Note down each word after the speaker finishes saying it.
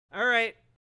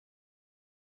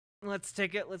Let's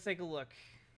take a look.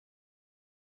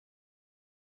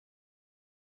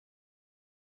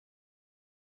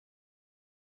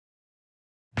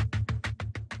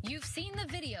 You've seen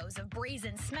the videos of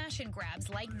brazen smash and grabs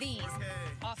like these,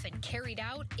 often carried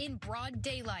out in broad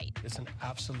daylight. It's an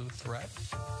absolute threat.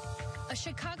 A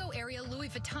Chicago area Louis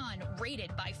Vuitton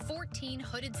raided by 14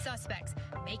 hooded suspects,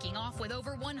 making off with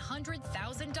over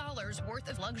 $100,000 worth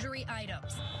of luxury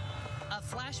items. A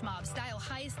flash mob style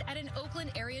heist at an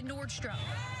Oakland area Nordstrom.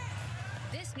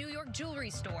 This New York jewelry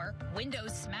store,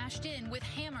 windows smashed in with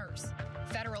hammers.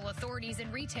 Federal authorities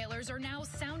and retailers are now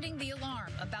sounding the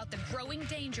alarm about the growing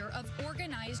danger of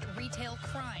organized retail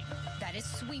crime that is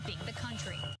sweeping the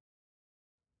country.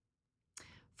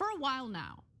 For a while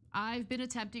now, I've been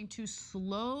attempting to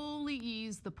slowly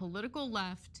ease the political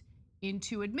left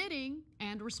into admitting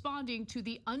and responding to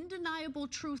the undeniable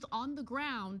truth on the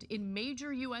ground in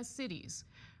major US cities.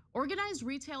 Organized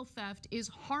retail theft is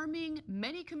harming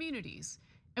many communities,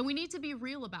 and we need to be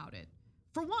real about it.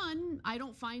 For one, I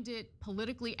don't find it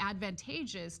politically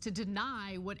advantageous to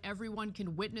deny what everyone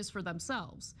can witness for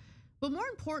themselves. But more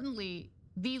importantly,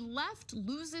 the left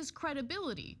loses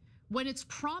credibility when its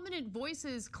prominent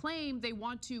voices claim they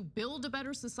want to build a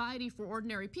better society for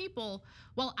ordinary people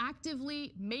while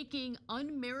actively making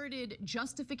unmerited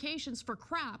justifications for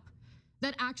crap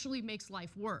that actually makes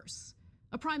life worse.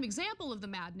 A prime example of the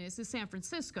madness is San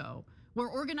Francisco, where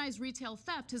organized retail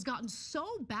theft has gotten so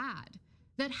bad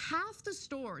that half the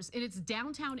stores in its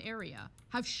downtown area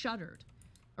have shuttered.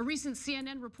 A recent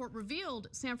CNN report revealed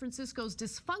San Francisco's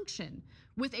dysfunction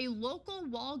with a local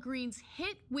Walgreens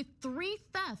hit with 3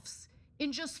 thefts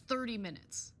in just 30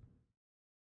 minutes.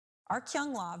 Our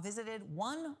Kyung Law visited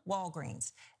one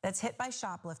Walgreens that's hit by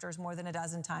shoplifters more than a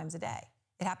dozen times a day.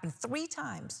 It happened 3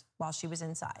 times while she was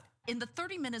inside. In the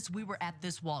 30 minutes we were at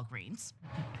this Walgreens,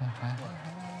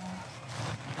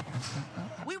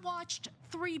 we watched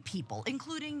 3 people,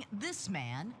 including this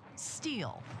man,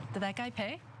 steal. Did that guy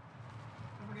pay?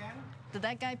 Did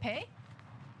that guy pay?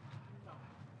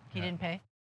 He didn't pay.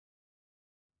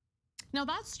 Now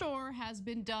that store has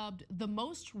been dubbed the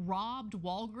most robbed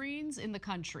Walgreens in the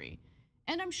country.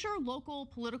 And I'm sure local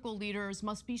political leaders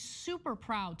must be super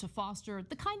proud to foster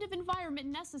the kind of environment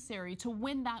necessary to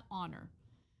win that honor.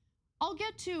 I'll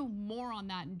get to more on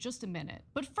that in just a minute.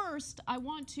 But first, I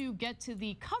want to get to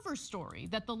the cover story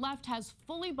that the left has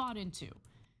fully bought into,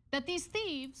 that these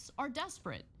thieves are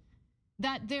desperate,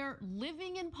 that they're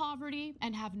living in poverty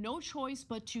and have no choice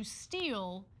but to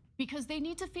steal because they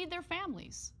need to feed their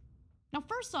families. Now,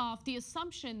 first off, the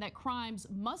assumption that crimes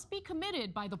must be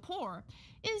committed by the poor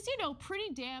is,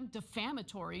 pretty damn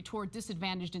defamatory toward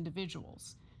disadvantaged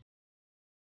individuals.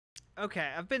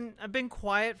 Okay, I've been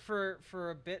quiet for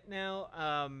a bit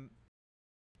now.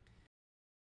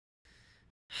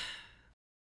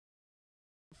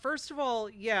 First of all,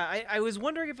 yeah, I was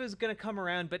wondering if it was gonna come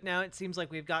around, but now it seems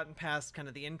like we've gotten past kind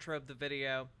of the intro of the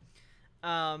video.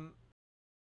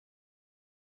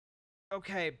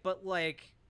 Okay, but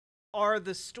like, are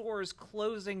the stores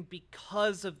closing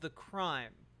because of the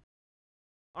crime?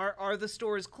 Are the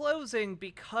stores closing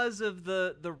because of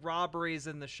the robberies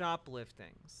and the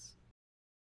shopliftings?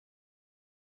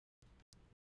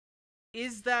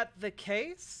 Is that the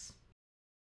case?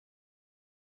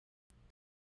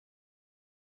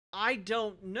 I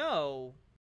don't know,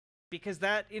 because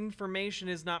that information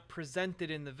is not presented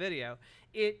in the video.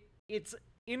 It's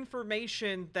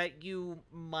information that you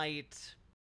might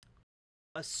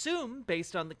assume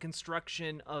based on the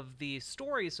construction of the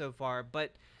story so far,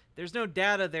 but there's no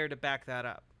data there to back that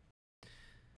up.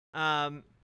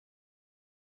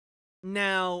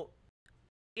 Now,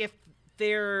 if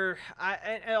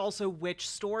and also which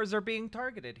stores are being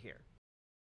targeted here?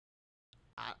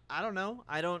 I don't know.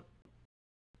 I'm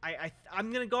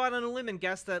gonna go out on a limb and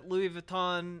guess that Louis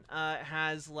Vuitton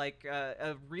has like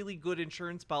a really good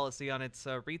insurance policy on its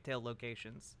retail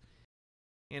locations.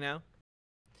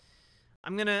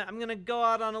 I'm gonna go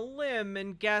out on a limb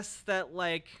and guess that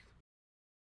like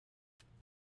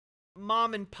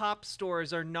mom and pop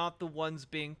stores are not the ones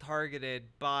being targeted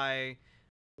by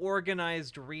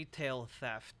organized retail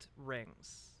theft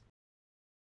rings.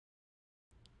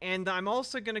 And I'm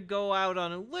also gonna go out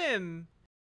on a limb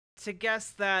to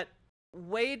guess that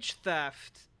wage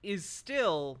theft is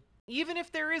still, even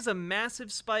if there is a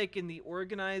massive spike in the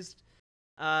organized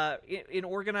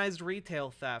retail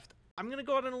theft, I'm gonna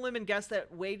go out on a limb and guess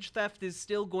that wage theft is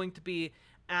still going to be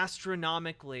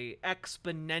astronomically,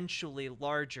 exponentially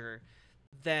larger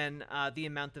than the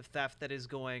amount of theft that is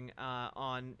going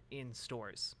on in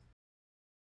stores.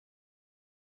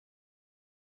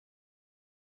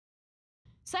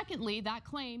 Secondly, that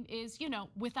claim is,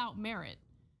 without merit.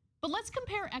 But let's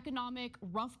compare economic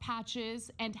rough patches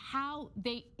and how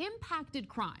they impacted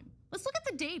crime. Let's look at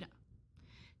the data.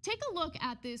 Take a look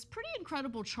at this pretty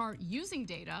incredible chart using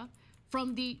data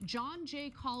from the John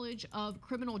Jay College of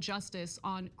Criminal Justice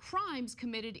on crimes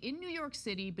committed in New York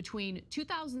City between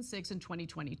 2006 and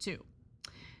 2022.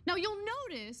 Now you'll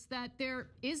notice that there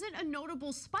isn't a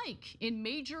notable spike in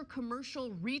major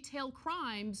commercial retail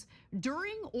crimes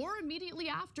during or immediately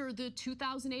after the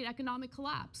 2008 economic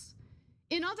collapse.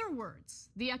 In other words,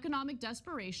 the economic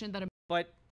desperation that.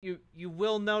 But you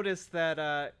will notice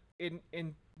that in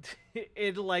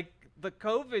like the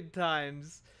COVID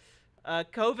times,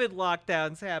 COVID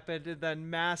lockdowns happened and then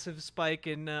massive spike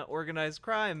in organized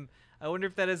crime. I wonder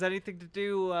if that has anything to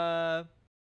do. I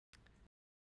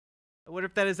wonder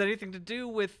if that has anything to do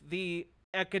with the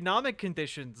economic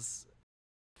conditions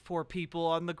for people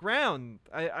on the ground.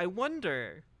 I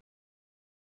wonder.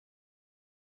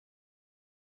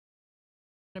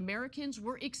 Americans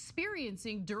were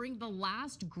experiencing during the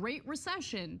last Great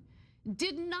Recession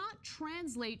did not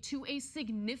translate to a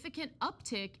significant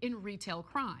uptick in retail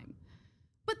crime.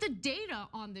 But the data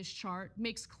on this chart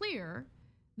makes clear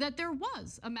that there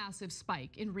was a massive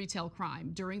spike in retail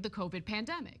crime during the COVID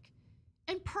pandemic.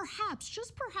 And perhaps,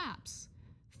 just perhaps,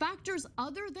 factors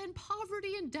other than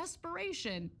poverty and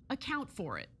desperation account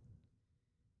for it.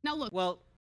 Now look. Well,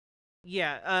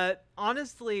 yeah,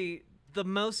 honestly, the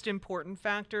most important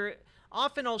factor,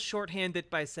 often I'll shorthand it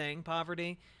by saying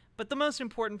poverty, but the most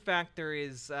important factor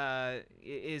is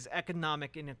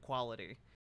economic inequality.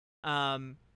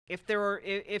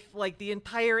 If like the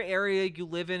entire area you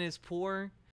live in is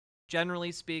poor,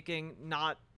 generally speaking,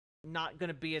 not going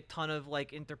to be a ton of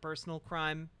like interpersonal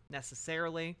crime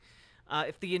necessarily.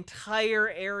 If the entire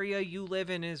area you live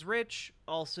in is rich,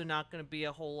 also not going to be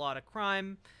a whole lot of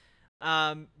crime.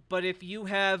 But if you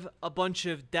have a bunch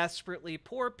of desperately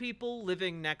poor people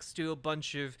living next to a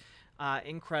bunch of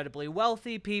incredibly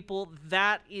wealthy people,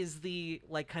 that is the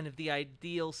like kind of the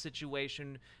ideal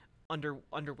situation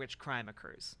under which crime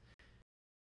occurs.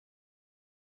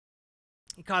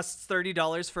 It costs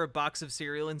 $30 for a box of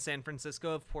cereal in San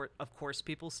Francisco. Of course,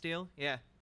 people steal. Yeah.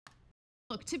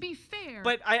 Look, to be fair,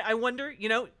 but I wonder.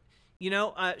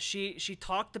 She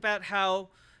talked about how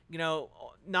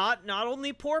not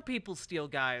only poor people steal,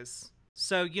 guys.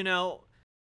 So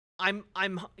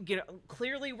I'm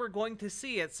clearly we're going to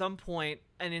see at some point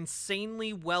an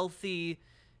insanely wealthy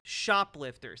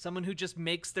shoplifter, someone who just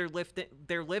makes their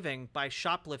living by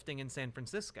shoplifting in San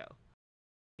Francisco.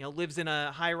 Lives in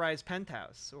a high-rise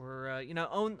penthouse, or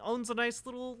owns a nice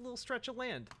little stretch of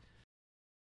land.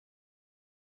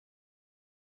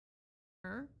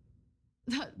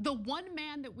 The one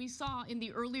man that we saw in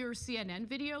the earlier CNN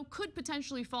video could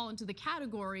potentially fall into the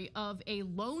category of a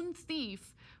lone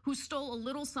thief who stole a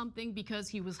little something because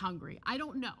he was hungry. I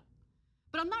don't know.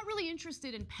 But I'm not really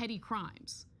interested in petty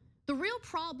crimes. The real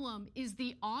problem is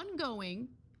the ongoing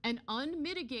and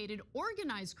unmitigated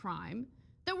organized crime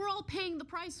that we're all paying the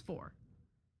price for.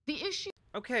 The issue.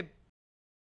 Okay.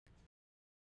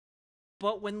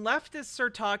 But when leftists are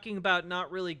talking about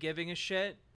not really giving a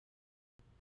shit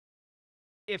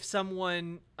if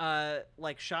someone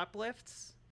like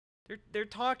shoplifts, they're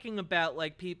talking about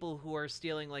like people who are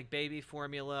stealing like baby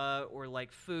formula or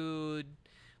like food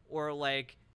or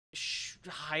like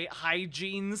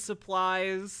hygiene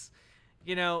supplies.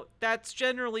 That's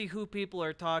generally who people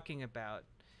are talking about.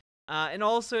 And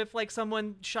also, if like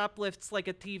someone shoplifts like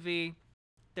a TV,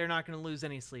 they're not going to lose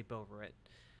any sleep over it.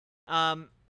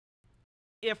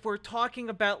 If we're talking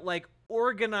about like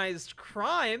organized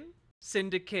crime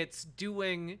syndicates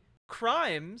doing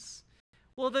crimes,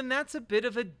 well, then that's a bit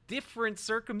of a different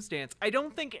circumstance. I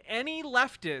don't think any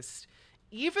leftist,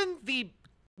 even the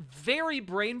very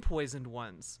brain-poisoned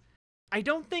ones, I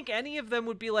don't think any of them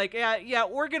would be like, yeah,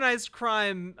 organized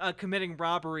crime committing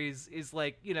robberies is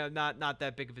like, not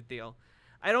that big of a deal.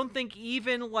 I don't think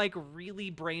even like really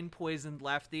brain-poisoned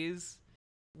lefties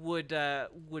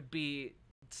would be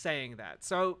saying that.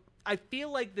 So I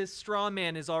feel like this straw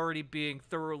man is already being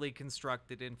thoroughly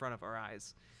constructed in front of our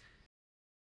eyes.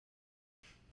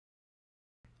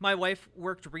 My wife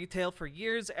worked retail for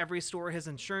years. Every store has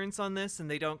insurance on this and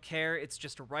they don't care. It's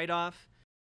just a write-off.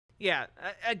 Yeah,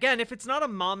 again, if it's not a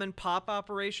mom and pop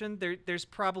operation, there's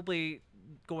probably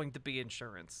going to be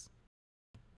insurance.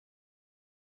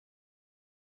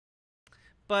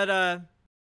 But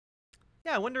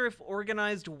yeah, I wonder if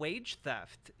organized wage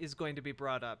theft is going to be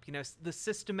brought up. The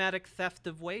systematic theft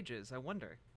of wages. I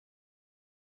wonder.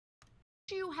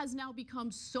 The issue has now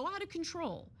become so out of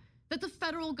control that the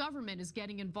federal government is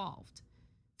getting involved.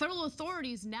 Federal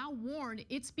authorities now warn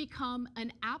it's become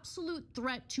an absolute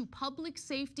threat to public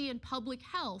safety and public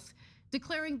health,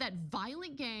 declaring that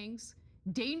violent gangs,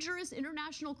 dangerous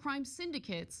international crime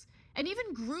syndicates, and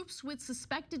even groups with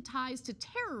suspected ties to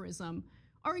terrorism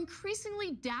are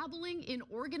increasingly dabbling in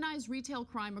organized retail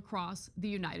crime across the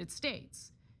United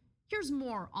States. Here's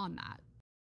more on that.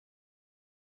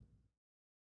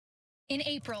 In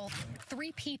April,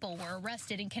 3 people were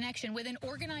arrested in connection with an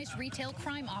organized retail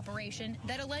crime operation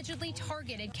that allegedly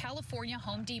targeted California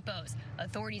Home Depots.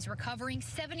 Authorities recovering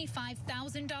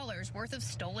 $75,000 worth of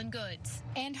stolen goods.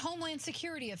 And Homeland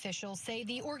Security officials say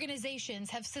the organizations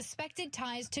have suspected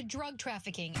ties to drug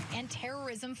trafficking and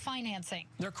terrorism financing.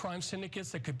 They're crime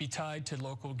syndicates that could be tied to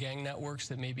local gang networks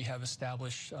that maybe have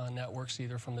established networks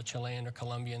either from the Chilean or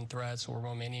Colombian threats or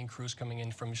Romanian crews coming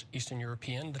in from Eastern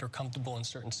European that are comfortable in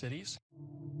certain cities.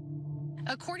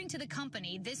 According to the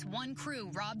company, this one crew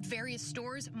robbed various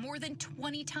stores more than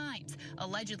 20 times,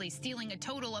 allegedly stealing a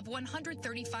total of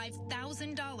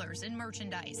 $135,000 in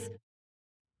merchandise.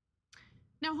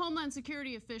 Now, Homeland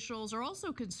Security officials are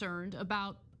also concerned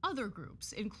about other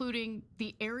groups, including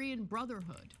the Aryan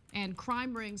Brotherhood and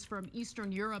crime rings from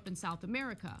Eastern Europe and South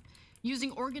America,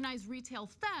 using organized retail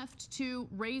theft to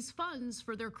raise funds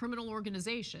for their criminal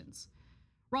organizations.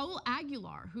 Raul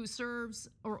Aguilar, who serves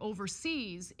or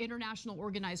oversees international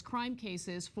organized crime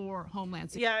cases for Homeland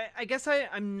Security. Yeah, I guess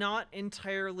I'm not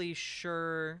entirely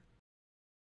sure.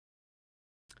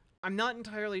 I'm not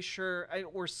entirely sure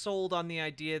or sold on the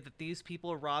idea that these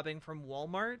people robbing from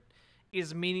Walmart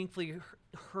is meaningfully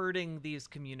hurting these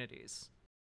communities.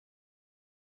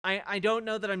 I don't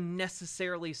know that I'm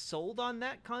necessarily sold on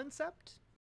that concept.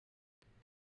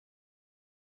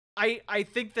 I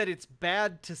think that it's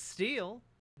bad to steal,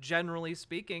 generally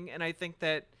speaking, and I think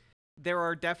that there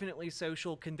are definitely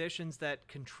social conditions that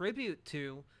contribute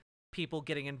to people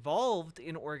getting involved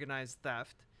in organized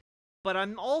theft, but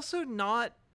I'm also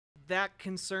not that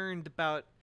concerned about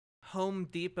Home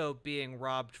Depot being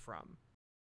robbed from.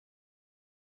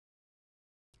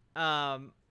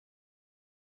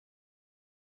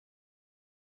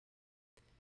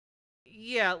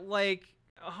 Yeah, like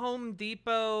Home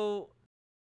Depot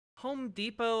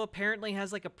apparently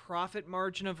has like a profit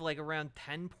margin of like around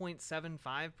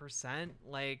 10.75%.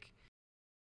 Like,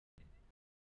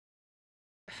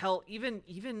 hell,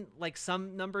 even like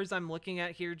some numbers I'm looking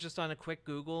at here just on a quick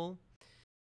Google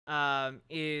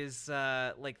is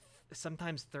like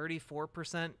sometimes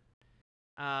 34%.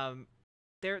 They're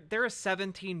a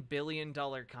 $17 billion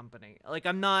company. Like,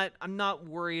 I'm not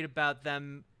worried about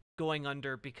them going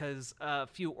under because a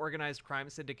few organized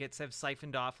crime syndicates have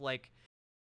siphoned off like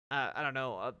I don't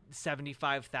know,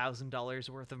 $75,000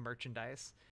 worth of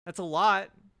merchandise. That's a lot.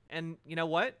 And you know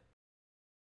what?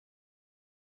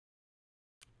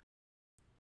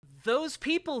 Those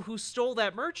people who stole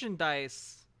that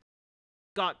merchandise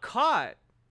got caught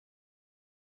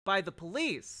by the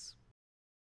police.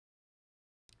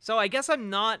 So I guess I'm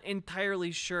not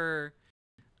entirely sure.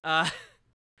 Like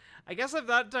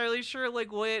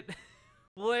what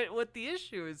the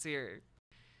issue is here.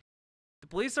 The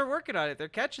police are working on it. They're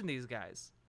catching these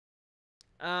guys.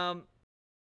 Hey,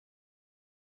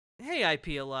 IP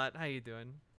a lot. How you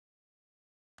doing?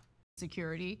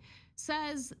 Security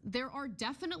says there are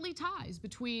definitely ties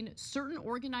between certain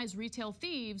organized retail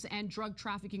thieves and drug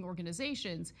trafficking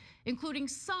organizations, including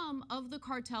some of the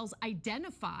cartels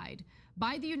identified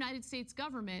by the United States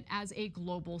government as a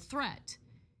global threat.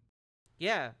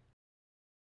 Yeah.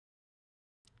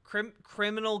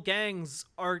 Criminal gangs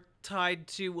are tied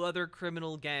to other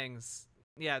criminal gangs.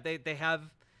 Yeah, they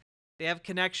have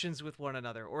connections with one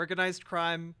another. Organized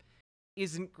crime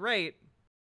isn't great,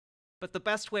 but the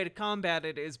best way to combat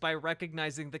it is by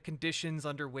recognizing the conditions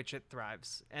under which it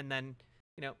thrives and then,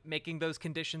 you know, making those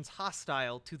conditions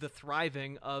hostile to the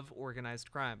thriving of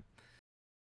organized crime.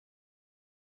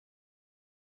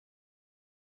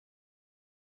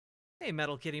 Hey,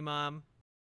 Metal Kitty Mom.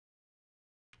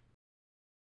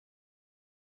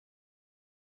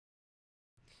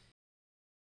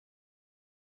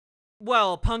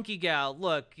 Well, Punky Gal,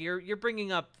 look, you're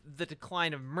bringing up the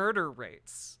decline of murder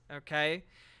rates, okay?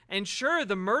 And sure,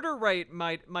 the murder rate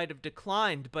might have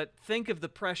declined, but think of the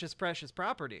precious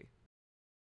property.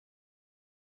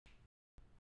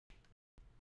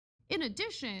 In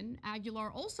addition,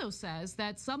 Aguilar also says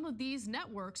that some of these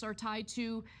networks are tied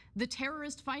to the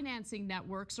terrorist financing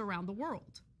networks around the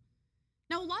world.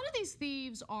 Now, a lot of these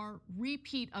thieves are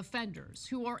repeat offenders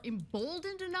who are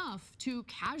emboldened enough to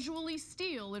casually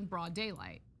steal in broad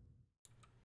daylight.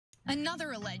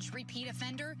 Another alleged repeat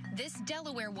offender, this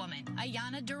Delaware woman,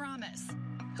 Ayana Duramis.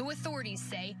 who authorities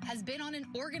say has been on an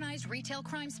organized retail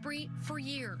crime spree for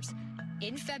years.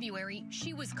 In February,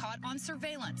 she was caught on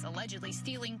surveillance, allegedly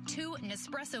stealing 2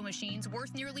 Nespresso machines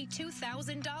worth nearly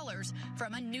 $2,000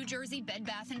 from a New Jersey Bed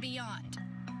Bath & Beyond.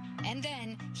 And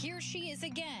then, here she is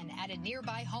again at a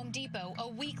nearby Home Depot a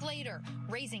week later,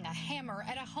 raising a hammer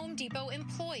at a Home Depot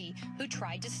employee who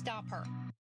tried to stop her.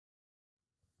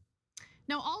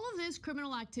 Now, all of this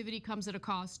criminal activity comes at a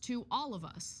cost to all of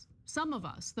us. Some of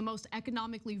us, the most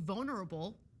economically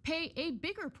vulnerable, pay a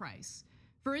bigger price.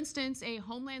 For instance, a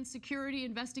Homeland Security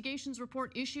investigations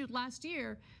report issued last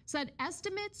year said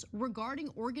estimates regarding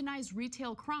organized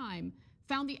retail crime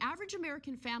found the average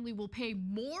American family will pay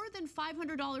more than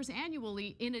 $500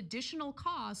 annually in additional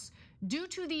costs due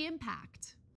to the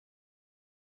impact.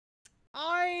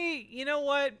 You know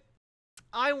what?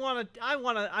 I want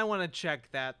to check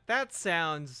that. That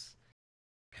sounds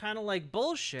kind of like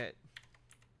bullshit.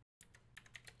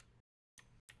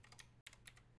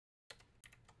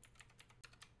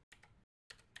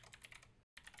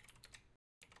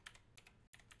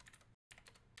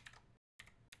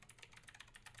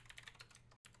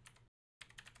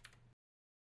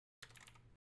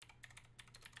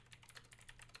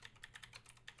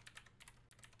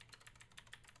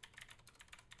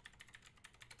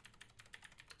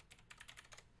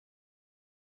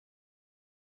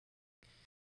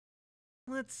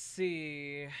 Let's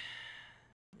see.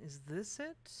 Is this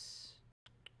it?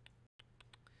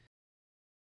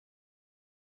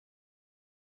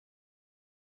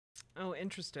 Oh,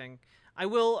 interesting. I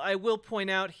will point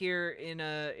out here in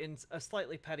a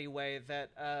slightly petty way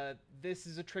that this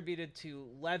is attributed to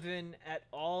Levin et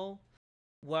al.,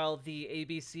 while the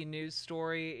ABC News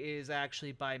story is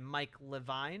actually by Mike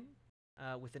Levine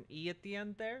with an E at the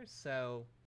end there. So,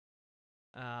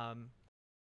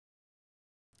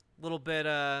 little bit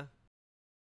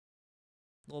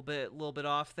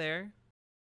off there.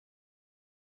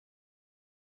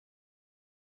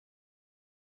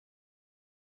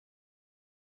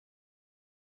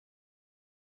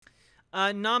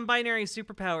 Non-binary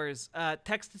superpowers.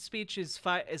 Text-to-speech is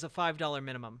a $5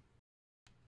 minimum.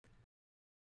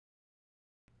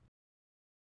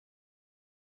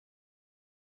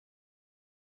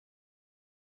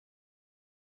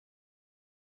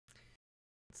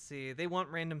 Let's see. They want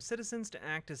random citizens to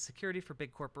act as security for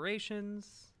big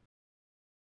corporations.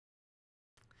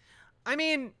 I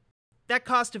mean, that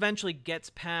cost eventually gets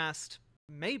passed.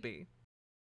 Maybe.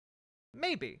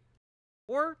 Maybe.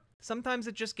 Or sometimes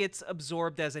it just gets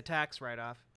absorbed as a tax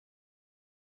write-off.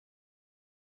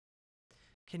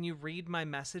 Can you read my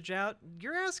message out?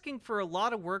 You're asking for a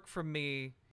lot of work from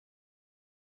me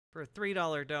for a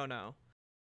 $3 dono.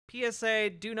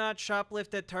 PSA, do not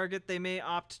shoplift at Target. They may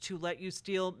opt to let you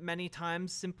steal many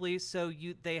times simply so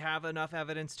they have enough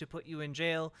evidence to put you in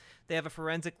jail. They have a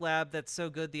forensic lab that's so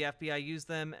good the FBI use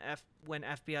them when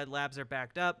FBI labs are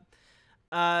backed up.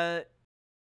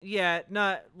 Yeah,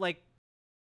 not like,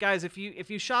 guys, if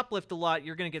you shoplift a lot,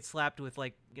 you're gonna get slapped with,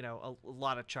 like, you know, a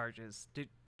lot of charges.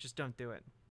 Just don't do it.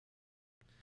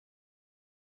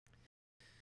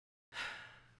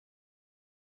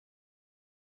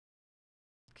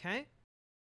 Okay.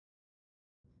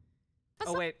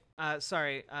 Oh wait,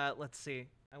 sorry. Let's see.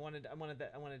 I wanted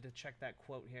to check that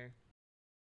quote here.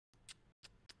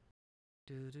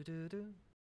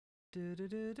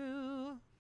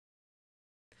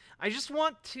 I just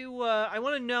want to I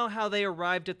want to know how they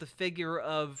arrived at the figure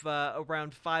of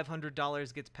around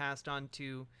 $500 gets passed on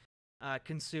to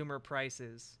consumer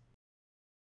prices.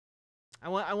 I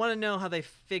want to know how they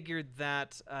figured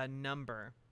that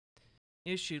number.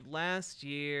 Issued last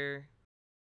year.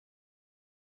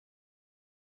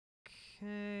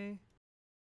 Okay.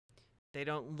 They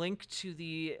don't link to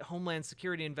the Homeland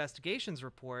Security Investigations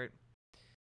report.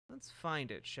 Let's find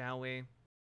it, shall we?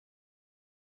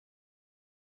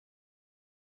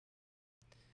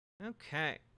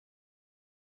 Okay.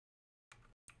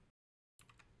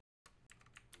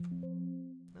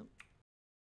 Nope.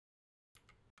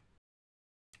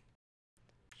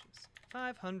 Just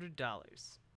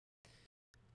 $500.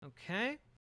 Okay.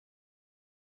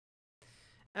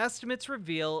 Estimates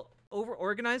reveal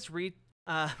organized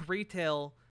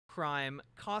retail crime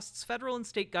costs federal and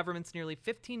state governments nearly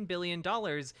 $15 billion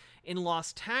in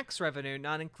lost tax revenue,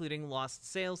 not including lost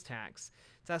sales tax.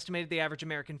 It's estimated the average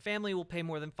American family will pay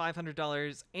more than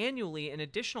 $500 annually in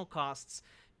additional costs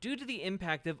due to the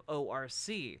impact of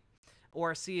ORC.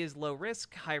 ORC is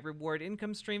low-risk, high-reward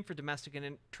income stream for domestic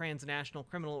and transnational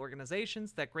criminal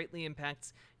organizations that greatly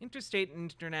impacts interstate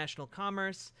and international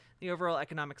commerce, the overall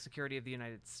economic security of the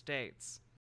United States.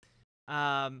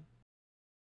 Oh,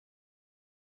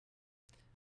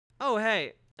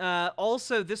 hey,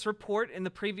 Also, this report in the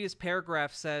previous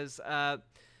paragraph says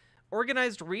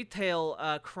organized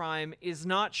retail crime is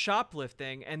not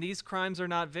shoplifting, and these crimes are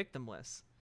not victimless.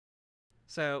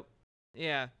 So,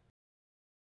 yeah.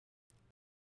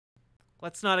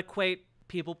 Let's not equate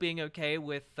people being okay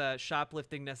with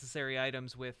shoplifting necessary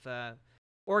items with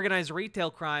organized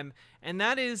retail crime. And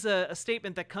that is a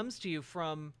statement that comes to you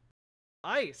from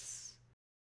ICE.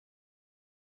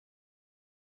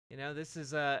 You know, this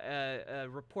is a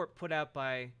report put out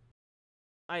by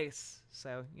ICE,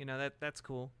 so, you know, that's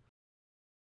cool.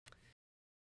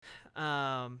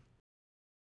 Let's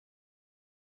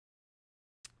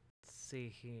see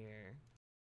here.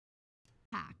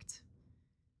 Hacked.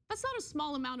 That's not a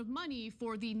small amount of money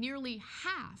for the nearly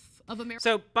half of America.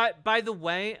 So, by the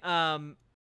way,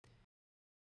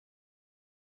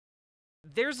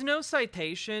 there's no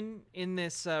citation in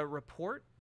this report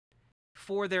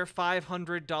for their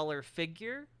 $500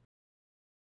 figure,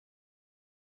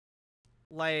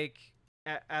 like,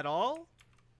 at all.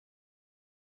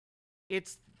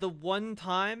 It's the one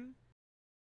time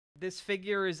this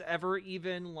figure is ever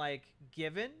even, like,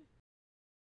 given.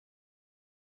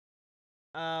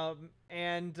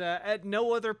 And at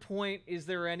no other point is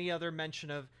there any other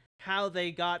mention of how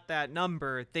they got that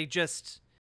number. They just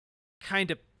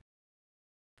kind of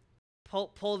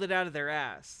pulled it out of their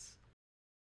ass.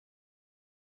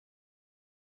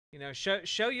 You know,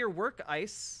 show your work,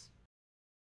 ICE.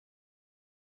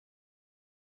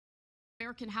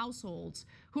 American households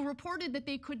who reported that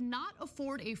they could not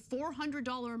afford a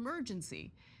 $400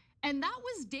 emergency. And that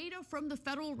was data from the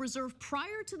Federal Reserve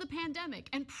prior to the pandemic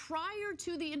and prior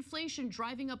to the inflation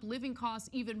driving up living costs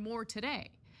even more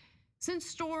today. Since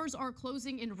stores are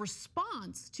closing in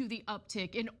response to the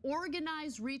uptick in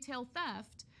organized retail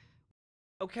theft.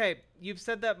 Okay, you've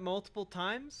said that multiple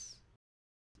times.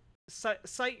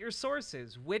 Cite your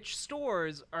sources. Which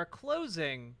stores are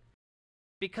closing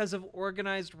because of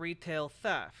organized retail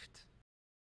theft?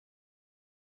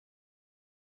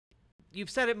 You've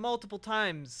said it multiple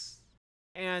times,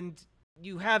 and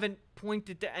you haven't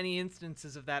pointed to any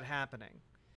instances of that happening.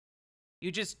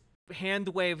 You just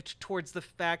hand-waved towards the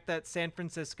fact that San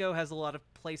Francisco has a lot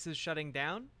of places shutting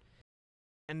down.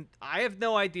 And I have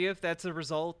no idea if that's a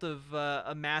result of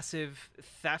a massive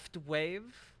theft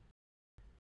wave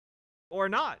or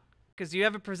not, because you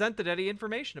haven't presented any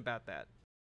information about that.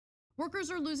 Workers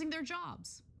are losing their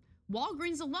jobs.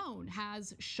 Walgreens alone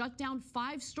has shut down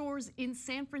 5 stores in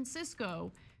San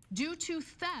Francisco due to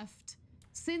theft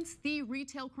since the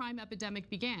retail crime epidemic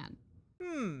began.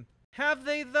 Have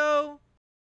they, though?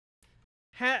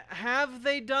 Have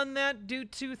they done that due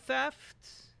to theft?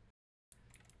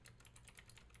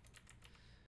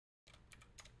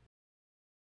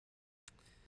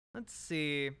 Let's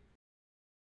see.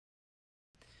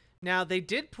 Now, they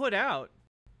did put out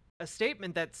a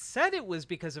statement that said it was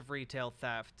because of retail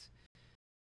theft.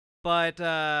 But,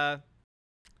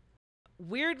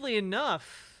 weirdly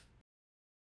enough,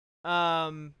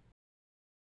 doesn't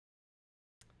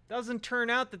turn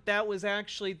out that that was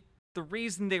actually the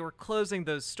reason they were closing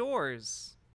those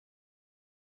stores.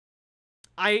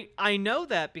 I know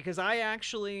that because I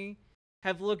actually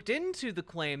have looked into the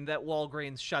claim that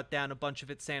Walgreens shut down a bunch of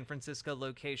its San Francisco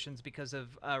locations because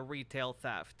of retail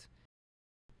theft.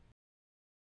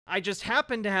 I just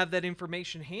happen to have that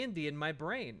information handy in my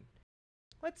brain.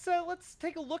 Let's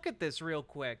take a look at this real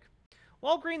quick.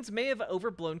 Walgreens may have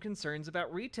overblown concerns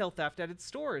about retail theft at its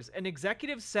stores, an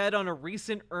executive said on a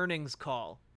recent earnings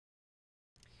call.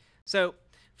 So,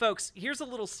 folks, here's a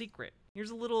little secret. Here's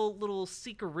a little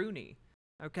secret-rooney,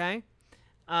 okay?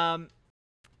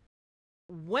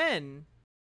 When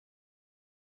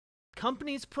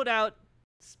companies put out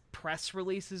press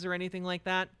releases or anything like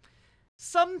that,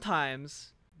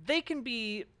 sometimes they can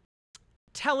be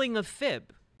telling a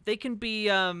fib. They can be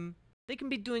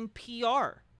doing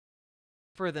PR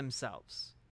for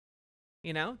themselves,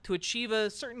 you know, to achieve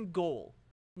a certain goal,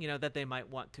 you know, that they might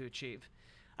want to achieve,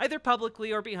 either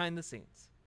publicly or behind the scenes.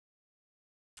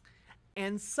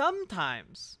 And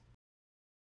sometimes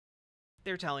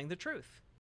they're telling the truth.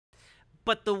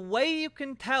 But the way you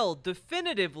can tell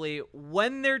definitively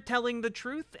when they're telling the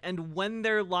truth and when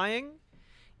they're lying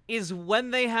is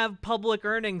when they have public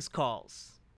earnings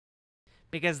calls.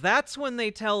 Because that's when they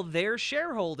tell their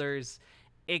shareholders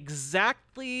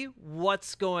exactly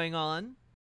what's going on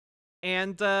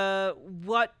and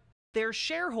what their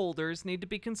shareholders need to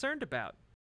be concerned about.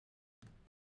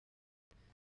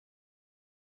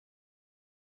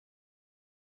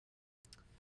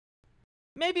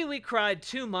 Maybe we cried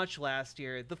too much last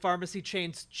year, the pharmacy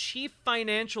chain's chief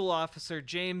financial officer,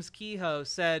 James Kehoe,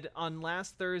 said on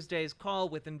last Thursday's call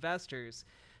with investors.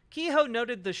 Kehoe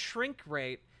noted the shrink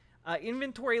rate,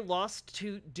 inventory lost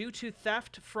due to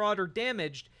theft, fraud, or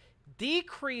damage,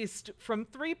 decreased from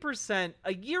 3%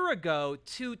 a year ago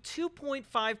to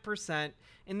 2.5%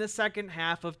 in the second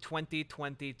half of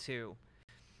 2022.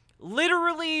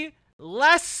 Literally,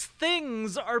 less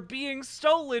things are being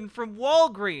stolen from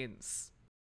Walgreens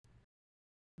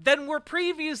than were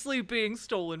previously being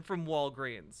stolen from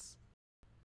Walgreens.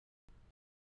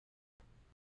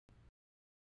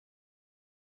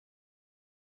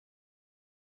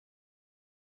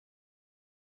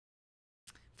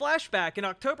 Flashback, in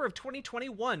October of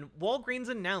 2021, Walgreens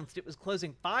announced it was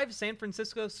closing 5 San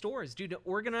Francisco stores due to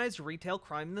organized retail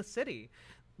crime in the city.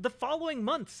 The following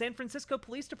month, San Francisco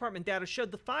Police Department data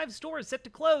showed the 5 stores set to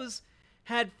close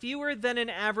had fewer than an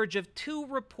average of 2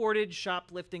 reported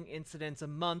shoplifting incidents a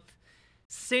month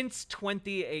since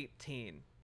 2018.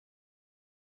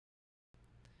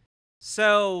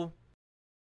 So,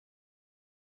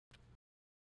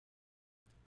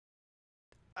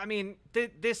 I mean,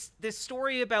 this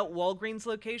story about Walgreens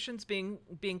locations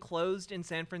being closed in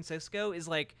San Francisco is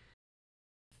like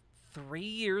 3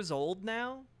 years old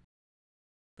now.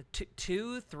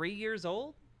 Like 3 years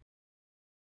old.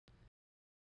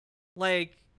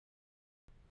 Like,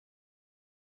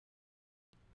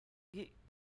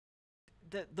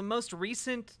 the most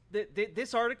recent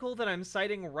this article that I'm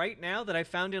citing right now that I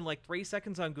found in like 3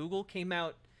 seconds on Google came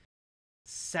out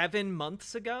 7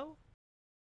 months ago.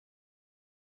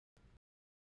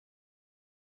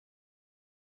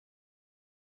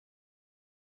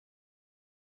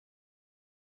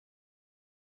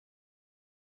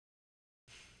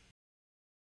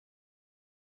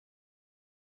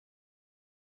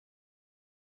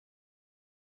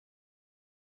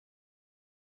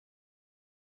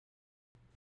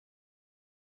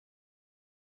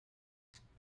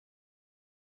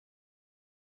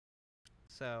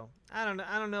 So, I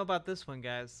don't know about this one,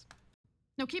 guys.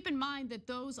 Now keep in mind that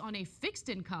those on a fixed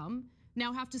income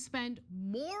now have to spend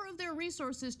more of their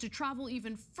resources to travel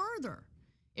even further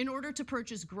in order to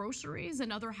purchase groceries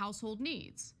and other household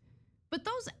needs. But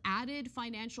those added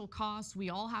financial costs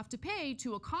we all have to pay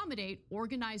to accommodate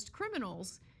organized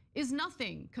criminals is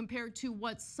nothing compared to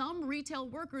what some retail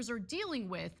workers are dealing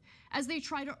with as they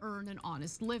try to earn an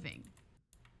honest living.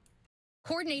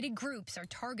 Coordinated groups are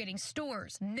targeting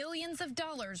stores, millions of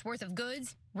dollars worth of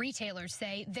goods. Retailers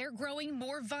say they're growing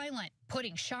more violent,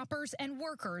 putting shoppers and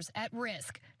workers at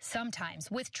risk, sometimes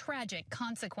with tragic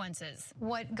consequences.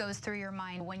 What goes through your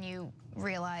mind when you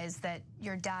realize that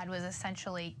your dad was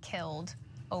essentially killed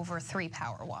over 3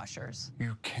 power washers?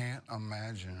 You can't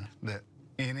imagine that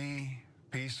any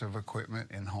piece of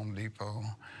equipment in Home Depot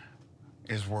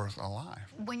is worth a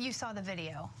life. When you saw the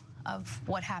video of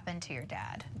what happened to your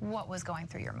dad, what was going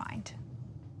through your mind?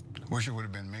 Wish it would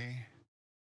have been me.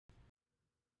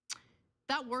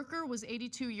 That worker was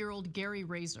 82-year-old Gary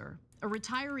Razor, a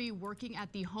retiree working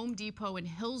at the Home Depot in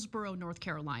Hillsborough, North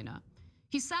Carolina.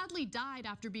 He sadly died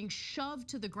after being shoved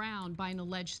to the ground by an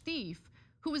alleged thief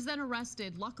who was then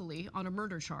arrested, luckily, on a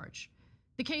murder charge.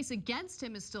 The case against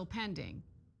him is still pending.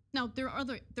 Now, there are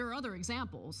other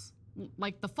examples,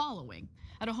 like the following.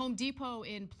 At a Home Depot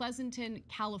in Pleasanton,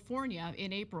 California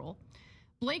in April,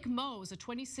 Blake Mose, a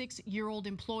 26-year-old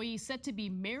employee set to be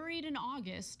married in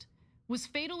August, was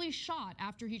fatally shot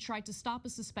after he tried to stop a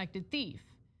suspected thief.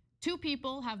 2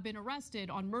 people have been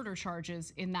arrested on murder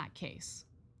charges in that case.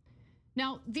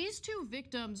 Now, these 2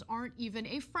 victims aren't even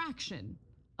a fraction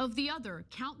of the other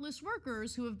countless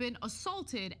workers who have been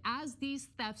assaulted as these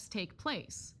thefts take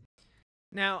place.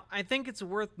 Now, I think it's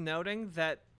worth noting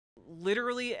that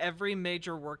literally every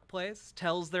major workplace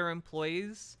tells their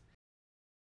employees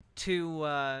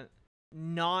to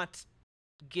not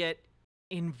get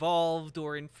involved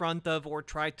or in front of or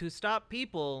try to stop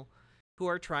people who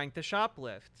are trying to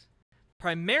shoplift.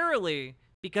 Primarily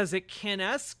because it can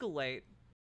escalate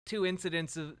to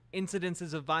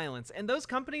incidences of violence. And those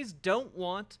companies don't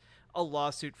want a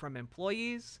lawsuit from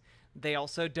employees. They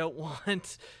also don't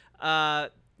want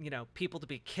people to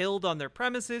be killed on their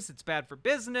premises. It's bad for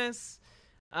business.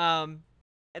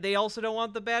 They also don't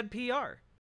want the bad PR.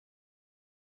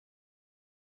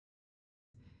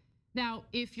 Now,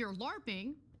 if you're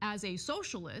LARPing as a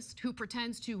socialist who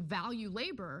pretends to value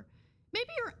labor, maybe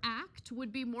your act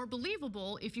would be more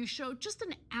believable if you showed just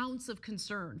an ounce of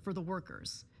concern for the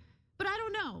workers. But I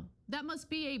don't know. That must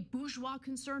be a bourgeois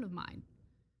concern of mine.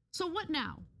 So what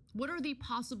now? What are the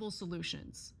possible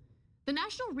solutions? The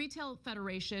National Retail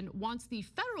Federation wants the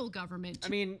federal government to—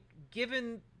 I mean,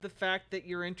 given the fact that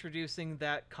you're introducing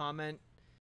that comment,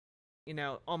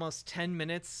 almost 10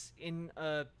 minutes in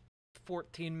a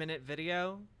 14-minute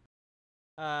video,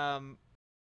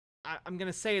 I'm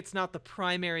going to say it's not the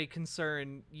primary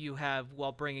concern you have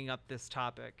while bringing up this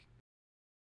topic.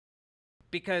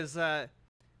 Because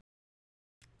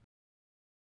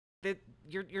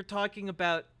you're talking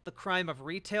about the crime of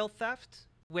retail theft,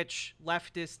 which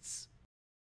leftists,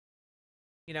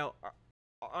 you know,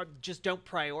 just don't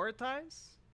prioritize.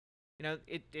 You know,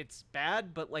 it's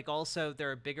bad, but like also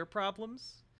there are bigger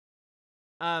problems.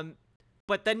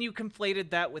 But then you conflated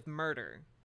that with murder.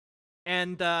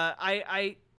 And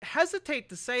I hesitate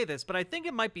to say this, but I think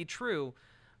it might be true.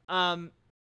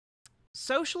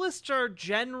 Socialists are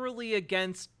generally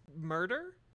against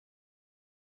murder.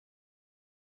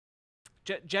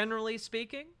 Generally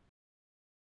speaking.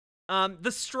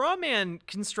 The straw man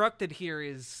constructed here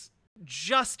is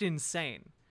just insane.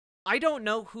 I don't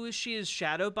know who she is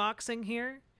shadowboxing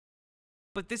here,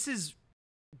 but this is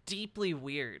deeply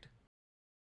weird.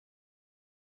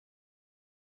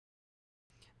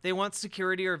 They want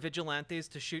security or vigilantes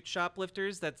to shoot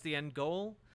shoplifters. That's the end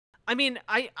goal. I mean,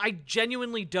 I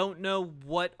genuinely don't know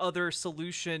what other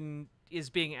solution is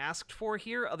being asked for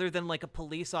here other than like a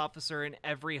police officer in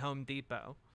every Home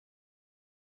Depot.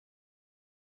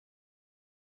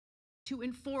 To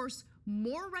enforce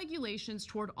more regulations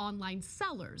toward online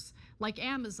sellers like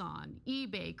Amazon,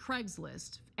 eBay,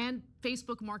 Craigslist, and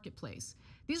Facebook Marketplace.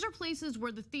 These are places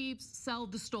where the thieves sell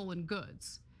the stolen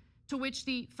goods, to which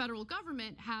the federal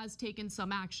government has taken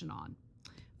some action on.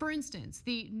 For instance,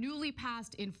 the newly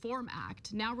passed INFORM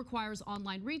Act now requires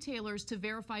online retailers to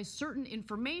verify certain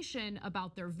information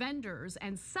about their vendors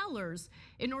and sellers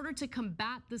in order to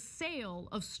combat the sale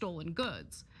of stolen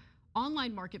goods.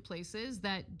 Online marketplaces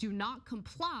that do not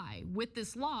comply with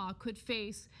this law could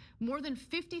face more than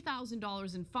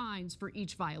 $50,000 in fines for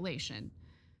each violation.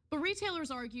 But retailers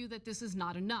argue that this is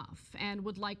not enough and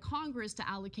would like Congress to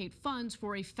allocate funds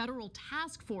for a federal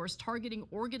task force targeting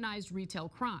organized retail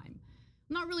crime.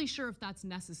 I'm not really sure if that's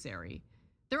necessary.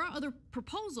 There are other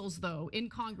proposals, though, in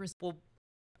Congress. Well,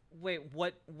 wait,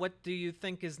 what do you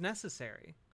think is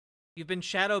necessary? You've been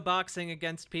shadowboxing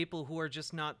against people who are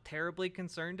just not terribly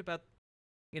concerned about,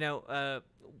 you know,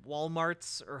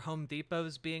 Walmarts or Home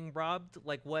Depots being robbed.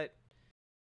 Like, what?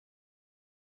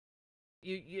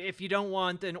 If you don't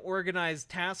want an organized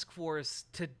task force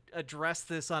to address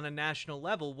this on a national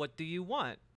level, what do you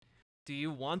want? Do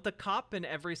you want a cop in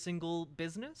every single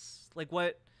business? Like,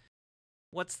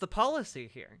 what's the policy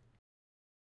here?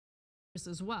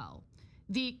 As well.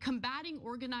 The Combating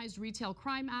Organized Retail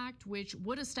Crime Act, which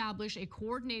would establish a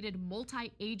coordinated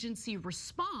multi-agency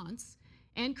response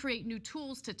and create new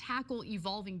tools to tackle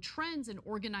evolving trends in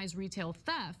organized retail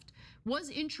theft, was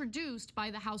introduced by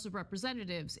the House of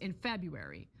Representatives in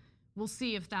February. We'll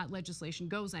see if that legislation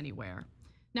goes anywhere.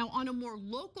 Now, on a more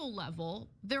local level,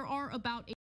 there are about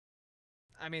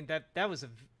I mean, that was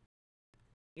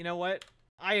you know what?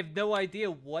 I have no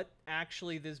idea what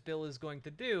actually this bill is going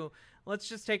to do. Let's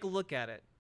just take a look at it.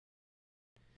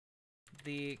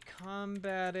 The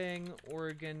Combating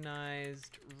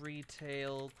Organized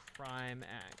Retail Crime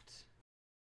Act.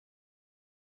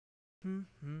 Let's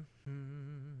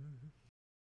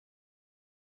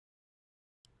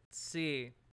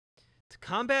see. To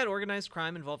combat organized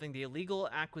crime involving the illegal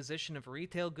acquisition of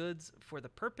retail goods for the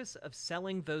purpose of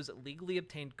selling those legally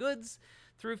obtained goods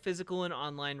through physical and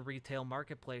online retail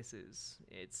marketplaces.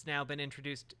 It's now been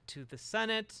introduced to the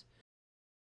Senate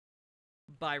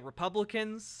by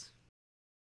Republicans.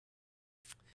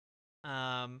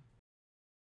 Let's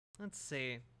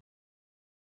see.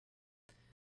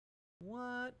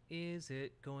 What is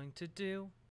it going to do?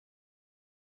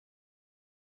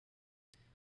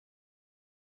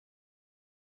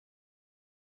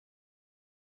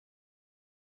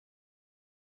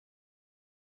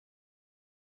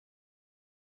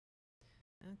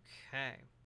 Okay.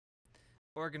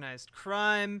 Organized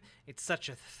crime. It's such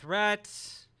a threat.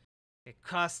 It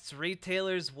costs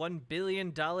retailers $1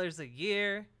 billion a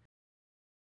year.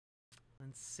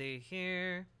 Let's see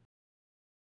here.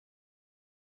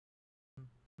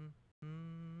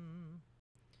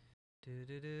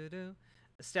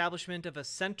 Establishment of a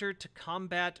Center to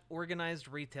Combat Organized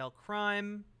Retail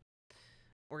Crime.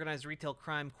 Organized Retail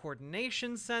Crime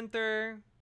Coordination Center.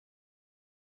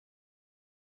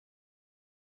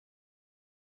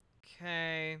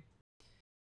 Okay.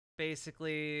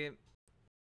 Basically,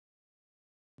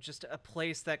 just a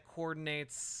place that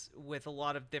coordinates with a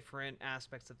lot of different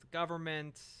aspects of the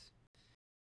government.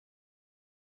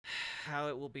 How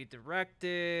it will be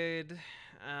directed.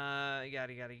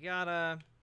 Yada, yada, yada.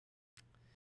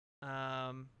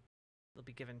 They'll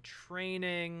be given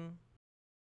training.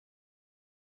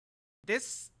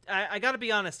 This, I gotta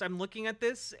be honest, I'm looking at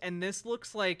this, and this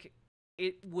looks like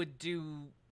it would do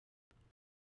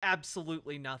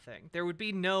absolutely nothing. There would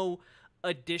be no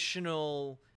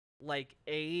additional like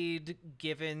aid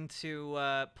given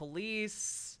to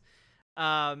police.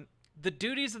 The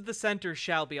duties of the center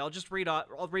shall be, I'll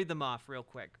read them off real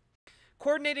quick.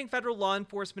 Coordinating federal law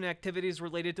enforcement activities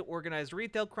related to organized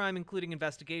retail crime, including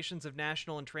investigations of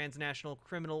national and transnational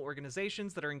criminal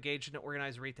organizations that are engaged in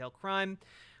organized retail crime,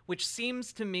 which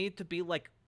seems to me to be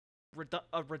like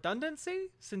a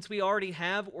redundancy, since we already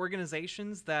have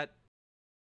organizations that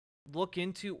look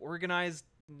into organized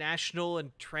national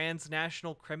and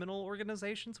transnational criminal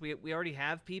organizations. We already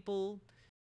have people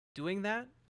doing that.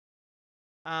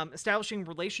 Establishing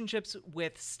relationships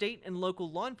with state and local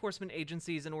law enforcement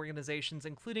agencies and organizations,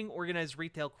 including organized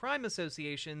retail crime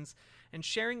associations, and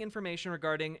sharing information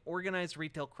regarding organized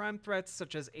retail crime threats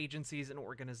such as agencies and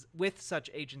with such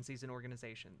agencies and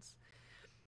organizations.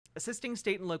 Assisting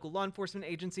state and local law enforcement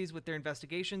agencies with their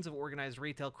investigations of organized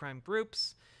retail crime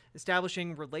groups.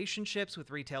 Establishing relationships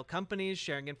with retail companies,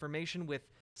 sharing information with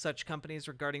such companies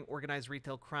regarding organized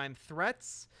retail crime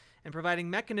threats, and providing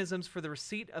mechanisms for the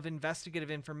receipt of investigative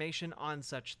information on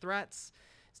such threats.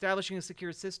 Establishing a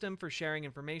secure system for sharing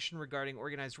information regarding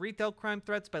organized retail crime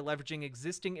threats by leveraging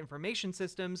existing information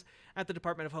systems at the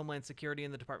Department of Homeland Security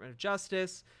and the Department of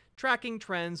Justice. Tracking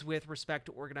trends with respect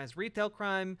to organized retail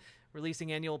crime.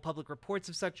 Releasing annual public reports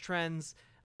of such trends.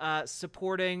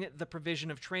 Supporting the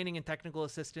provision of training and technical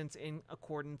assistance in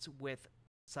accordance with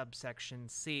subsection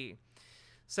C.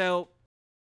 So,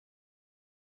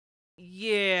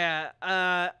 yeah,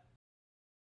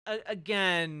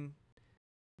 again,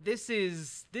 this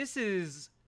is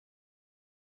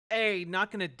A,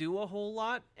 not gonna do a whole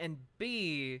lot, and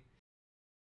B,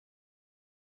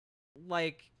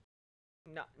 like,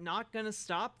 not gonna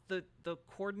stop the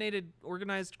coordinated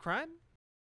organized crime?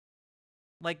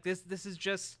 Like, this is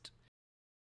just,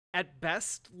 at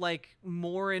best, like,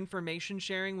 more information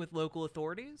sharing with local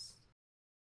authorities?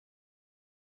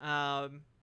 I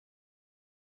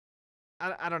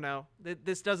don't know.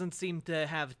 This doesn't seem to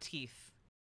have teeth.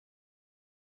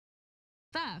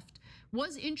 Theft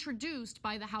was introduced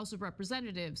by the House of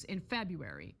Representatives in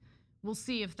February. We'll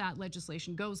see if that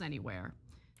legislation goes anywhere.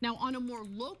 Now, on a more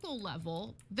local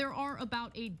level, there are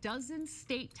about a dozen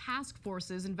state task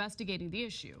forces investigating the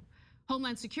issue.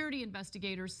 Homeland Security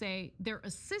investigators say they're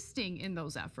assisting in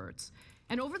those efforts.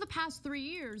 And over the past 3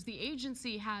 years, the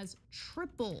agency has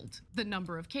tripled the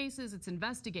number of cases it's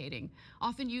investigating,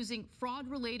 often using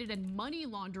fraud-related and money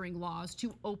laundering laws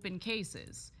to open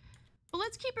cases. But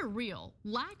let's keep it real.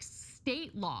 Lax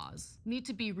state laws need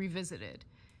to be revisited.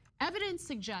 Evidence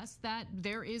suggests that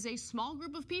there is a small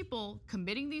group of people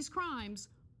committing these crimes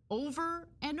over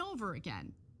and over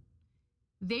again.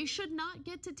 They should not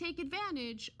get to take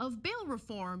advantage of bail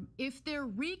reform if they're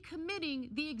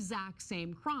recommitting the exact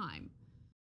same crime.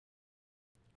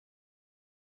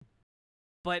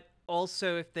 But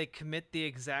also, if they commit the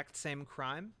exact same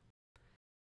crime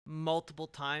multiple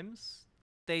times,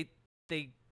 they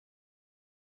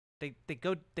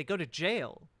go to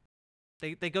jail.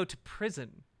 They go to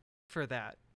prison for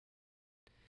that.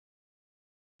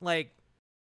 Like,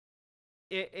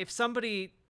 if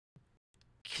somebody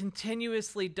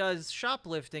continuously does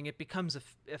shoplifting, it becomes a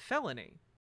felony.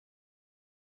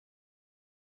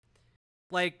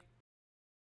 Like,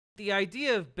 the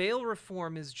idea of bail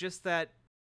reform is just that,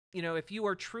 you know, if you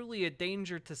are truly a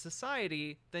danger to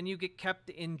society, then you get kept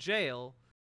in jail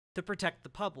to protect the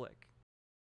public.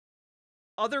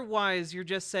 Otherwise, you're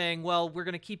just saying, well, we're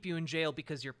going to keep you in jail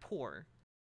because you're poor,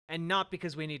 and not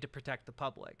because we need to protect the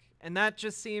public. And that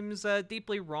just seems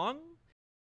deeply wrong.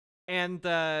 And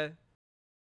I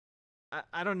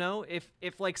don't know, if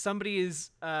like somebody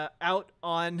is out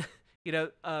on, you know,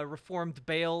 a reformed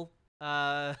bail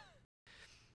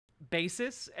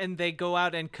basis, and they go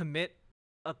out and commit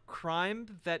a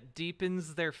crime that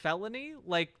deepens their felony,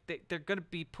 like they're going to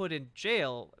be put in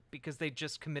jail because they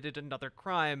just committed another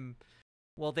crime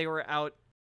while they were out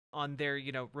on their,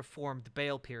 you know, reformed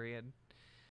bail period.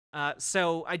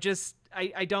 So I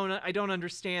don't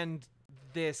understand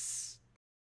this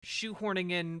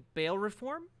shoehorning in bail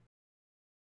reform.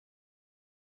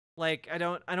 Like, I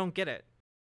don't get it.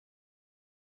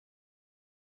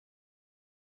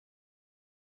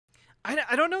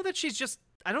 I don't know that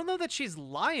she's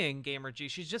lying, GamerG.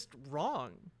 She's just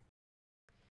wrong.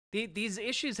 These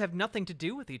issues have nothing to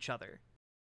do with each other.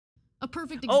 A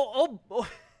perfect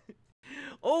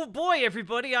Oh boy,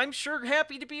 everybody, I'm sure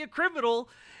happy to be a criminal.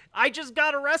 I just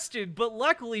got arrested, but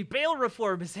luckily bail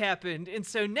reform has happened, and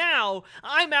so now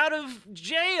I'm out of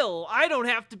jail. I don't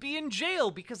have to be in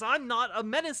jail because I'm not a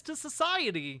menace to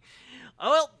society.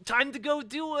 Well, time to go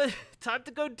do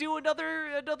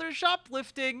another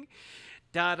shoplifting.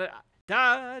 da da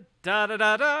da da da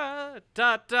da da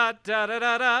da da da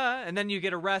da da, and then you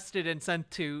get arrested and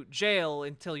sent to jail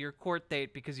until your court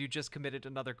date because you just committed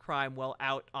another crime while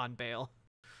out on bail.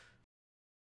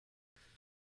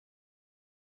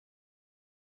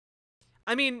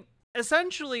 I mean,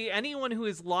 essentially, anyone who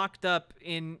is locked up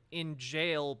in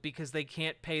jail because they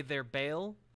can't pay their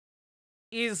bail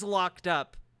is locked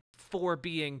up for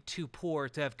being too poor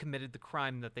to have committed the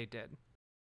crime that they did.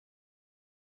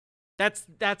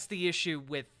 That's the issue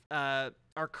with our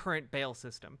current bail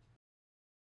system.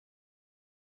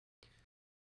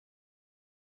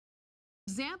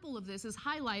 Example of this is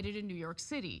highlighted in New York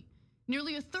City.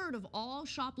 Nearly a third of all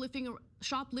shoplifting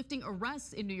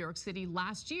arrests in New York City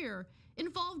last year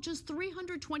involved just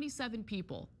 327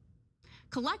 people.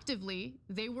 Collectively,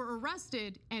 they were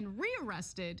arrested and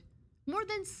rearrested more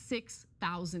than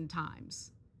 6,000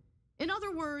 times. In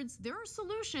other words, there are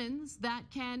solutions that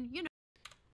can,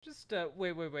 Just,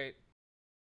 wait.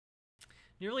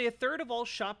 Nearly a third of all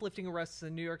shoplifting arrests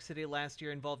in New York City last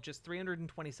year involved just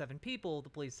 327 people, the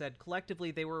police said.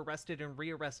 Collectively, they were arrested and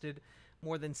rearrested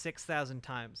more than 6,000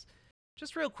 times.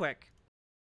 Just real quick.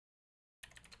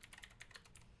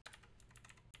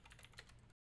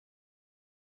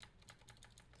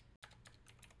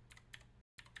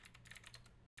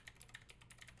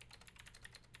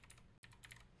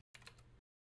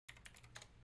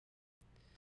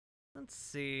 Let's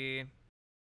see.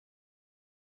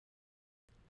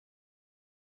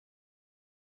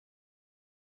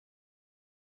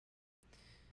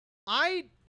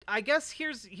 I guess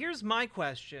here's my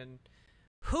question.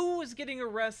 Who was getting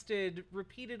arrested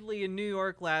repeatedly in New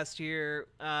York last year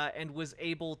and was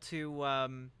able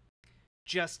to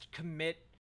just commit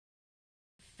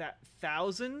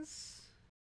thousands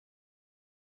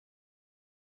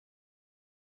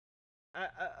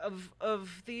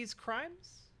of these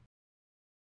crimes?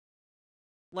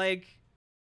 Like,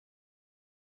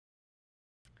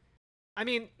 I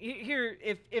mean, here,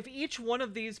 if each one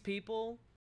of these people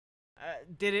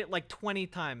did it like 20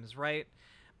 times, right?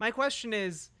 My question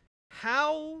is,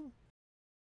 how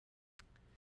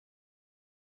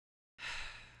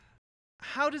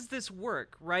does this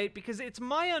work, right? Because it's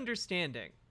my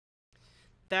understanding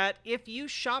that if you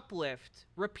shoplift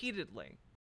repeatedly,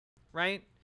 right,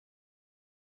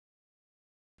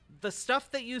 the stuff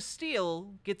that you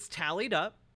steal gets tallied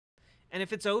up, and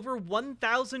if it's over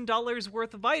 $1,000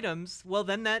 worth of items, well,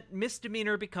 then that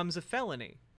misdemeanor becomes a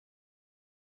felony.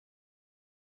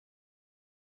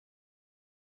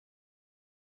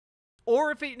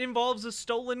 Or if it involves a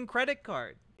stolen credit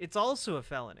card, it's also a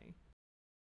felony.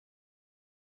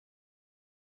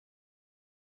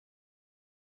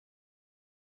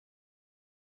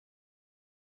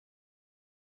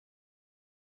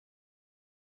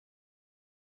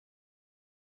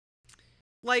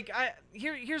 Like,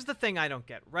 here's the thing I don't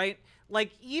get, right?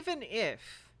 Like, even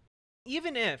if,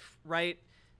 right,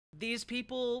 these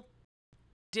people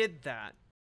did that,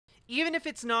 even if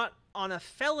it's not on a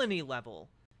felony level,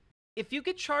 if you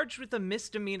get charged with a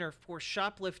misdemeanor for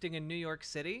shoplifting in New York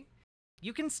City,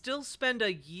 you can still spend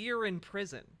a year in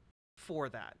prison for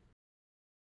that.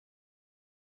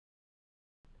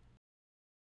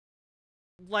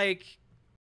 Like,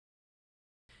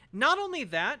 not only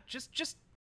that, just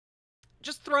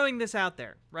throwing this out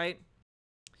there, right?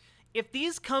 If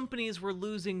these companies were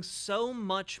losing so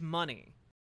much money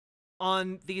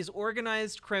on these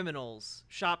organized criminals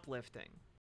shoplifting,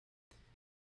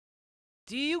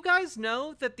 do you guys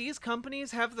know that these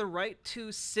companies have the right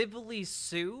to civilly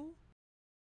sue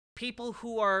people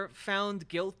who are found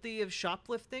guilty of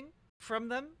shoplifting from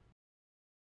them?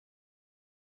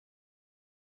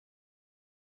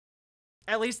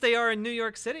 At least they are in New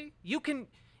York City.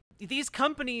 These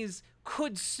companies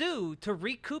could sue to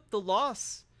recoup the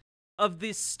loss of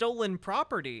this stolen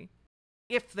property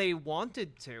if they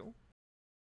wanted to,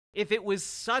 if it was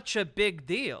such a big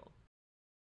deal.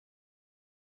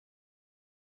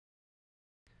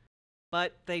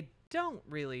 But they don't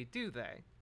really, do they?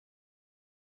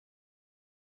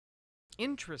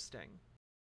 Interesting.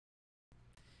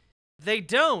 They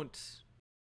don't.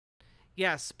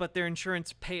 Yes, but their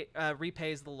insurance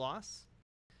repays the loss.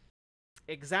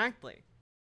 Exactly.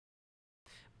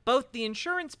 Both the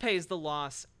insurance pays the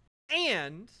loss,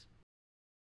 and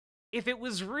if it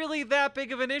was really that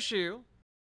big of an issue,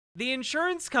 the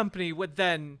insurance company would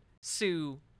then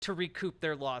sue to recoup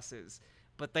their losses.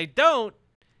 But they don't,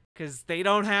 because they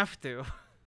don't have to.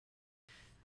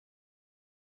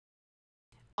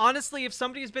 Honestly, if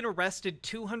somebody's been arrested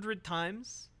 200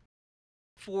 times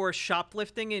for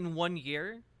shoplifting in 1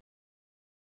 year,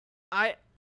 I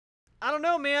don't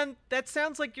know, man. That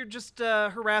sounds like you're just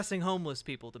harassing homeless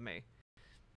people to me.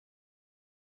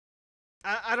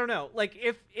 I don't know. Like,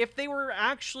 if they were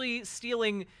actually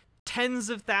stealing tens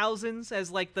of thousands,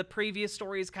 as like the previous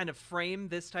stories kind of frame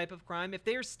this type of crime, if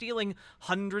they're stealing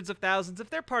hundreds of thousands, if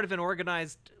they're part of an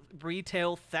organized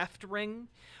retail theft ring,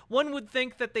 one would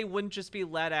think that they wouldn't just be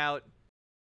let out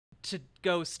to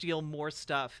go steal more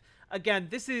stuff. Again,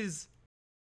 this is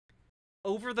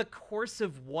over the course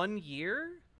of 1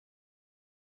 year?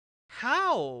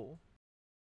 How?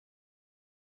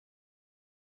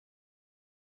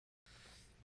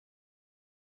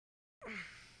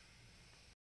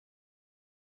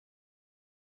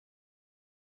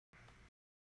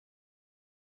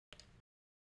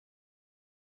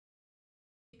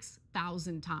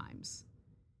 Thousand times.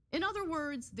 In other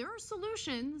words, there are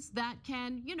solutions that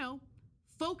can,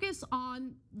 focus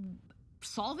on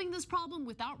solving this problem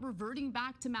without reverting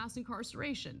back to mass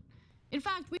incarceration. In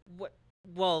fact,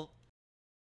 well,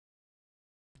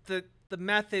 the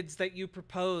methods that you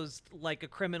proposed, like a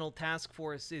criminal task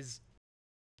force, is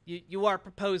you are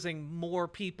proposing more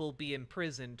people be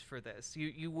imprisoned for this.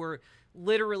 You were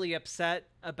literally upset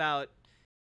about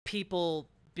people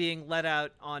being let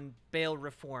out on bail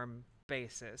reform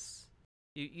basis.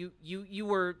 You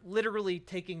were literally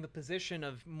taking the position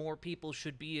of more people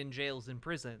should be in jails and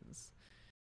prisons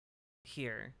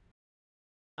here.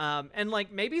 And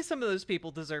like, maybe some of those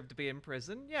people deserve to be in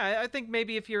prison. Yeah, I think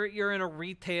maybe if you're in a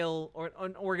retail or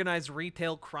an organized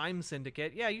retail crime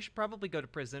syndicate, yeah, you should probably go to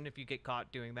prison if you get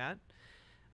caught doing that.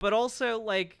 But also,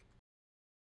 like,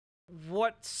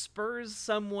 what spurs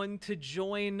someone to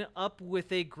join up with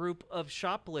a group of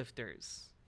shoplifters?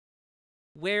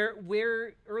 Where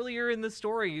earlier in the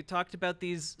story you talked about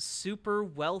these super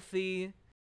wealthy,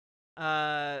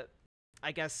 I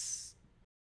guess,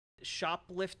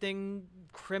 shoplifting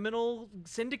criminal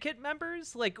syndicate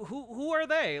members? Like, who are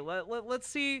they? Let's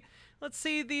see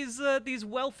these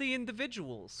wealthy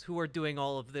individuals who are doing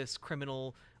all of this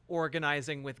criminal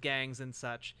organizing with gangs and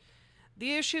such.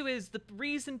 The issue is the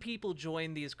reason people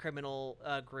join these criminal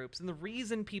groups and the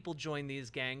reason people join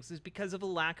these gangs is because of a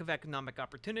lack of economic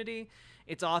opportunity.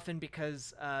 It's often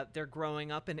because they're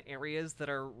growing up in areas that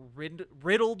are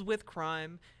riddled with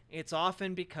crime. It's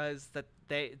often because that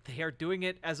they are doing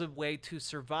it as a way to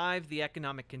survive the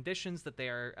economic conditions that they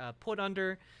are put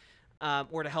under,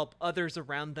 or to help others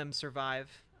around them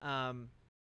survive,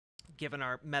 given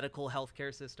our medical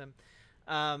healthcare system.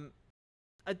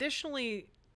 Additionally,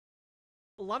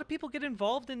 a lot of people get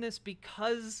involved in this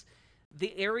because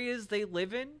the areas they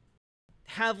live in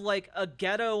have like a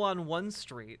ghetto on one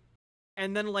street,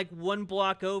 and then like one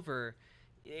block over,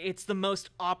 it's the most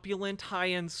opulent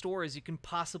high-end stores you can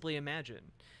possibly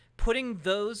imagine. Putting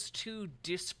those two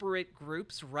disparate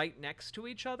groups right next to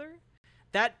each other,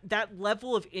 that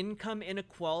level of income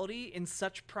inequality in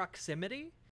such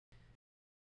proximity,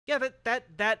 yeah,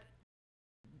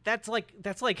 that's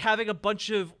like having a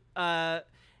bunch of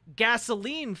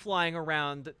gasoline flying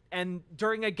around and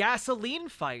during a gasoline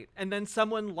fight, and then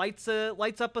someone lights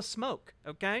up a smoke.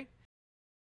 Okay,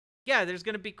 yeah, there's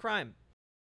gonna be crime,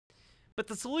 but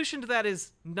the solution to that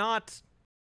is not,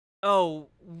 oh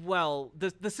well,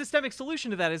 the systemic solution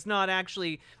to that is not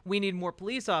actually we need more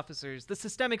police officers. The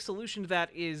systemic solution to that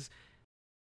is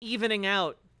evening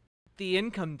out the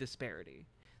income disparity.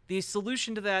 The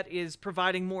solution to that is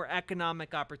providing more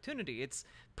economic opportunity. It's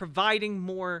providing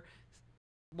more,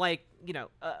 like,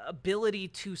 ability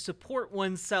to support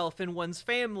oneself and one's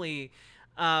family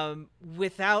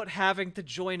without having to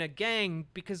join a gang,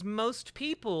 because most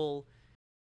people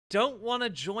don't want to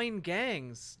join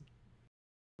gangs.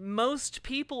 Most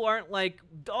people aren't like,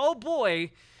 oh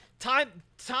boy,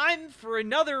 time for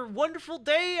another wonderful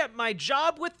day at my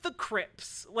job with the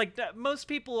Crips. Like, most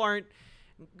people aren't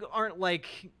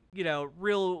like,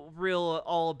 real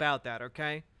all about that,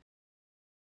 okay?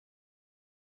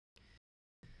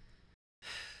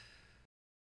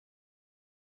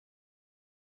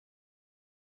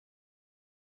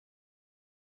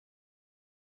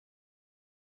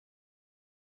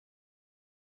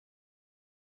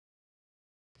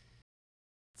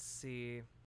 See.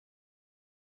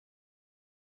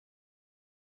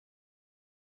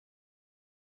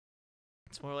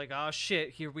 It's more like, oh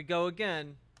shit, here we go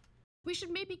again. We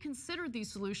should maybe consider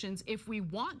these solutions if we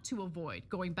want to avoid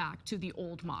going back to the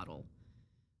old model.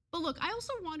 But look, I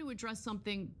also want to address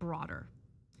something broader.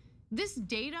 This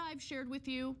data I've shared with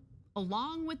you,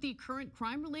 along with the current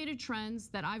crime-related trends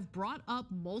that I've brought up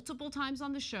multiple times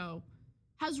on the show,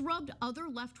 has rubbed other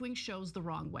left-wing shows the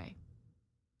wrong way.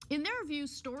 In their view,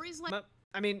 stories like...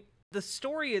 I mean, the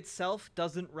story itself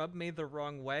doesn't rub me the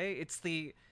wrong way. It's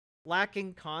the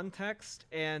lacking context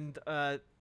and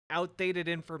outdated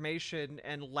information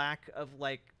and lack of,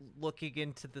 like, looking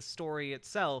into the story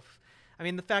itself. I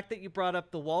mean, the fact that you brought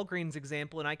up the Walgreens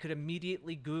example, and I could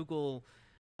immediately Google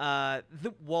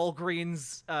the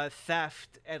Walgreens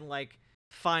theft and like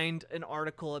find an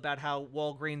article about how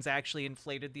Walgreens actually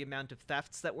inflated the amount of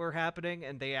thefts that were happening,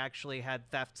 and they actually had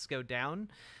thefts go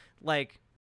down. Like,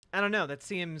 I don't know, that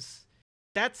seems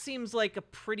like a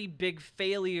pretty big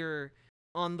failure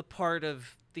on the part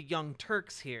of the Young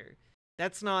Turks here.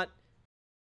 That's not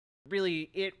really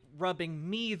it rubbing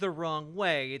me the wrong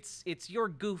way. It's your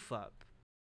goof up.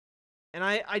 And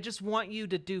I just want you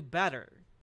to do better.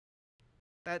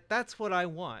 That's what I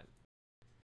want.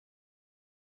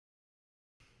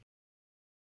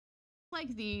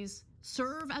 Like these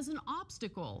serve as an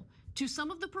obstacle to some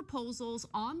of the proposals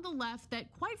on the left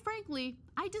that, quite frankly,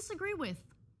 I disagree with.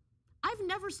 I've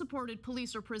never supported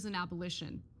police or prison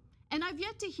abolition, and I've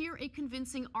yet to hear a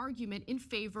convincing argument in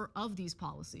favor of these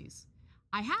policies.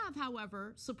 I have,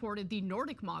 however, supported the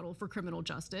Nordic model for criminal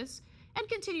justice and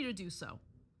continue to do so.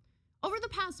 Over the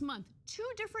past month, 2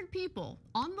 different people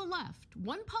on the left,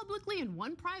 one publicly and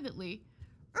one privately,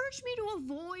 urged me to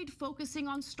avoid focusing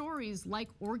on stories like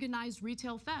organized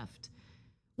retail theft.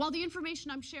 While the information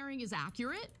I'm sharing is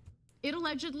accurate, it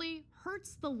allegedly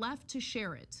hurts the left to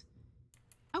share it.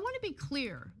 I want to be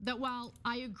clear that while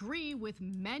I agree with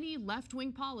many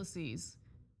left-wing policies,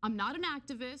 I'm not an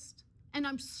activist, and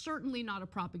I'm certainly not a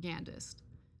propagandist.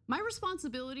 My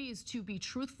responsibility is to be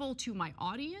truthful to my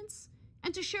audience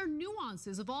and to share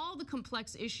nuances of all the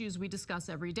complex issues we discuss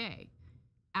every day.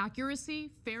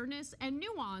 Accuracy, fairness, and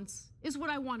nuance is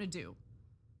what I want to do.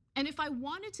 And if I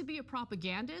wanted to be a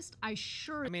propagandist, I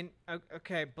mean,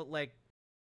 okay, but like,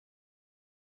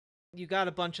 you got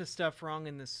a bunch of stuff wrong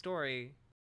in this story,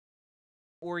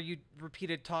 or you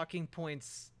repeated talking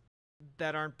points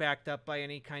that aren't backed up by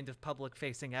any kind of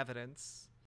public-facing evidence.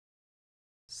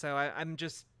 So I'm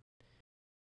just,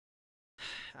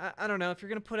 I don't know, if you're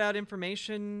gonna put out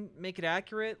information, make it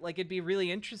accurate. Like, it'd be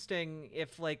really interesting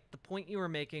if like the point you were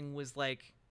making was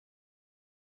like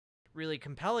really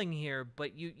compelling here,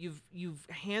 but you've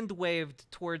hand waved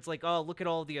towards like, oh, look at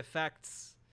all the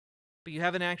effects, but you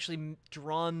haven't actually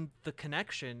drawn the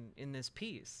connection in this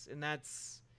piece, and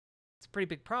it's a pretty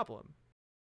big problem.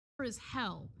 As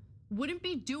hell wouldn't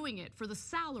be doing it for the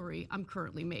salary I'm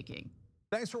currently making.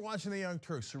 Thanks for watching The Young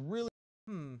Turks. Really,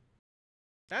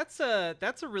 That's a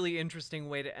really interesting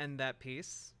way to end that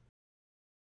piece.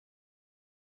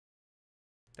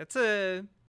 That's a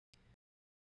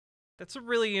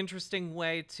really interesting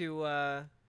way to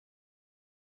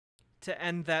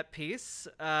end that piece.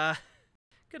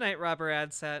 Good night, Robert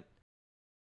Adset.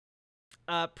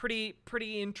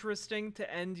 Pretty interesting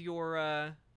to end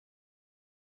your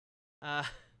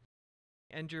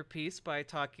piece by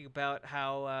talking about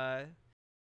how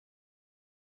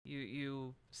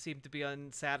you seem to be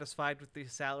unsatisfied with the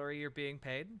salary you're being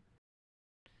paid.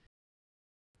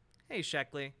 Hey,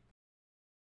 Sheckley.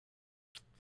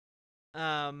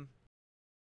 I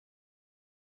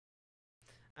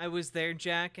was there,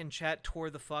 Jack, and chat tore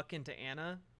the fuck into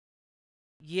Anna.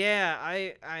 Yeah,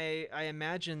 I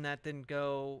imagine that didn't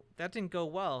go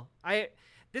well.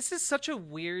 This is such a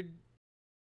weird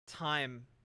time.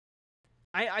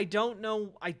 I don't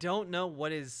know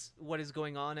what is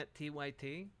going on at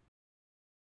TYT.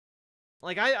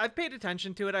 Like, I've paid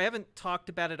attention to it. I haven't talked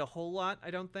about it a whole lot,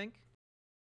 I don't think.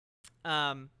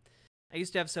 I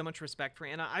used to have so much respect for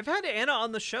Anna. I've had Anna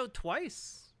on the show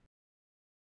twice.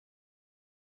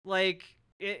 Like,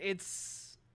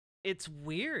 it's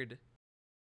weird.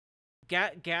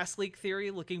 Gas leak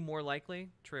theory looking more likely.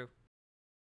 True.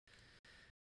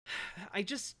 I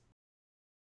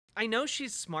know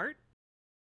she's smart.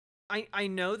 I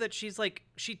know that she's like,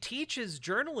 she teaches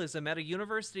journalism at a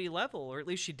university level, or at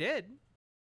least she did.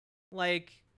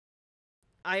 Like,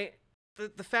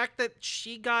 the fact that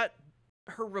she got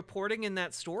her reporting in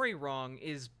that story wrong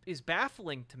is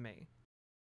baffling to me.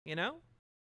 You know?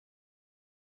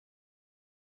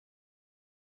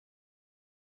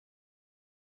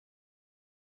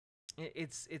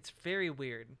 It's very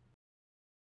weird.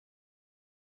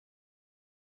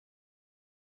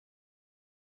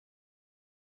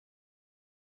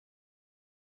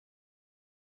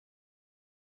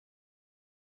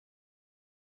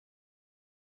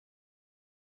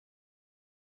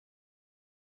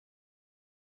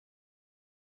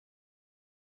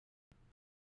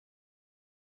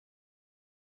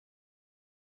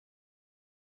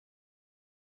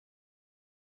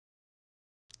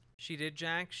 She did,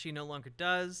 Jack. She no longer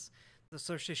does. The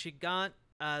sources she got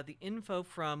the info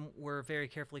from were very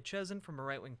carefully chosen from a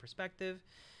right-wing perspective.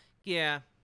 Yeah,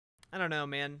 I don't know,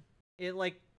 man. It,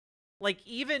 like, Like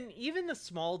even the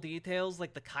small details,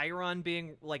 like the Chiron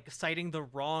being like citing the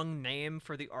wrong name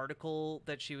for the article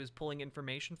that she was pulling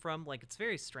information from, like it's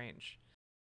very strange.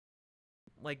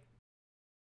 Like,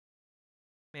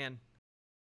 man.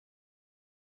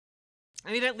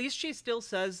 I mean, at least she still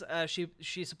says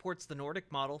she supports the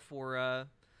Nordic model for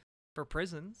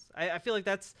prisons. I feel like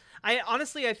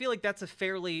I feel like that's a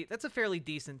fairly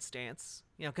decent stance,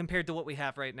 you know, compared to what we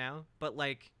have right now. But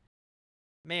like,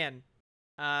 man,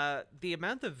 the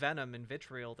amount of venom and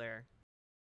vitriol there.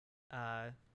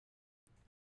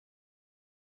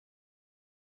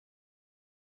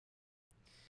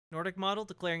 Nordic model,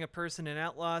 declaring a person an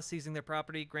outlaw, seizing their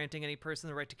property, granting any person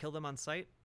the right to kill them on sight.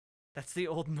 That's the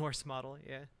Old Norse model,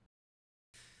 yeah.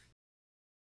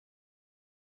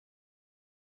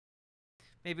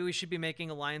 Maybe we should be making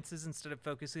alliances instead of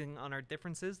focusing on our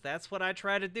differences. That's what I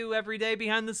try to do every day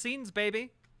behind the scenes,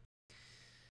 baby.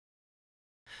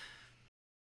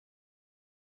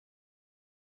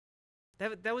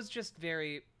 That was just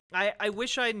very... I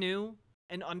wish I knew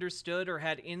and understood or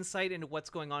had insight into what's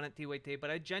going on at TYT, but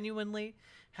I genuinely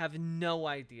have no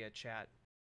idea, chat.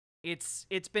 It's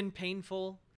been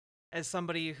painful as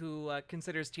somebody who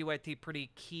considers TYT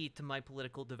pretty key to my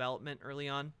political development early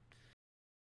on.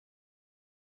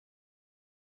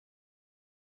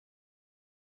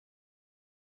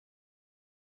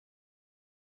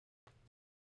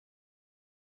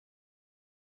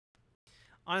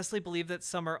 Honestly believe that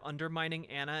some are undermining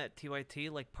Anna at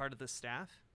TYT like part of the staff.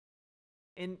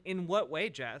 In what way,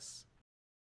 Jess?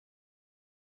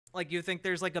 Like, you think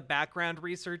there's like a background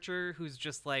researcher who's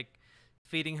just like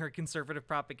feeding her conservative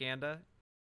propaganda?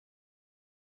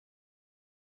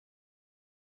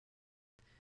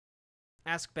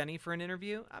 Ask Benny for an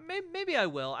interview? Maybe I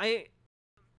will.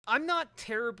 I'm not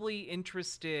terribly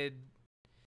interested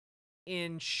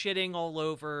in shitting all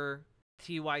over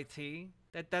TYT.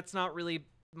 That's not really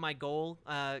my goal.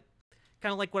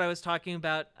 Kind of like what I was talking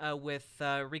about with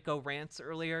Rico Rants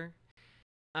earlier.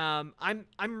 I'm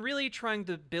really trying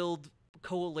to build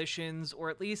coalitions, or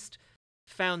at least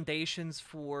foundations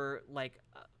for like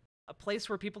a place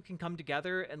where people can come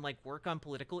together and like work on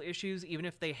political issues, even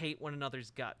if they hate one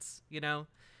another's guts. You know,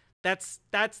 that's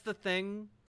the thing.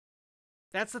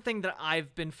 That's the thing that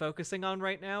I've been focusing on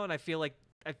right now, and I feel like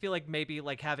maybe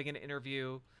like having an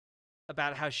interview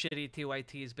about how shitty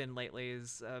TYT has been lately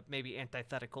is maybe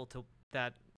antithetical to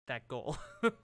that goal.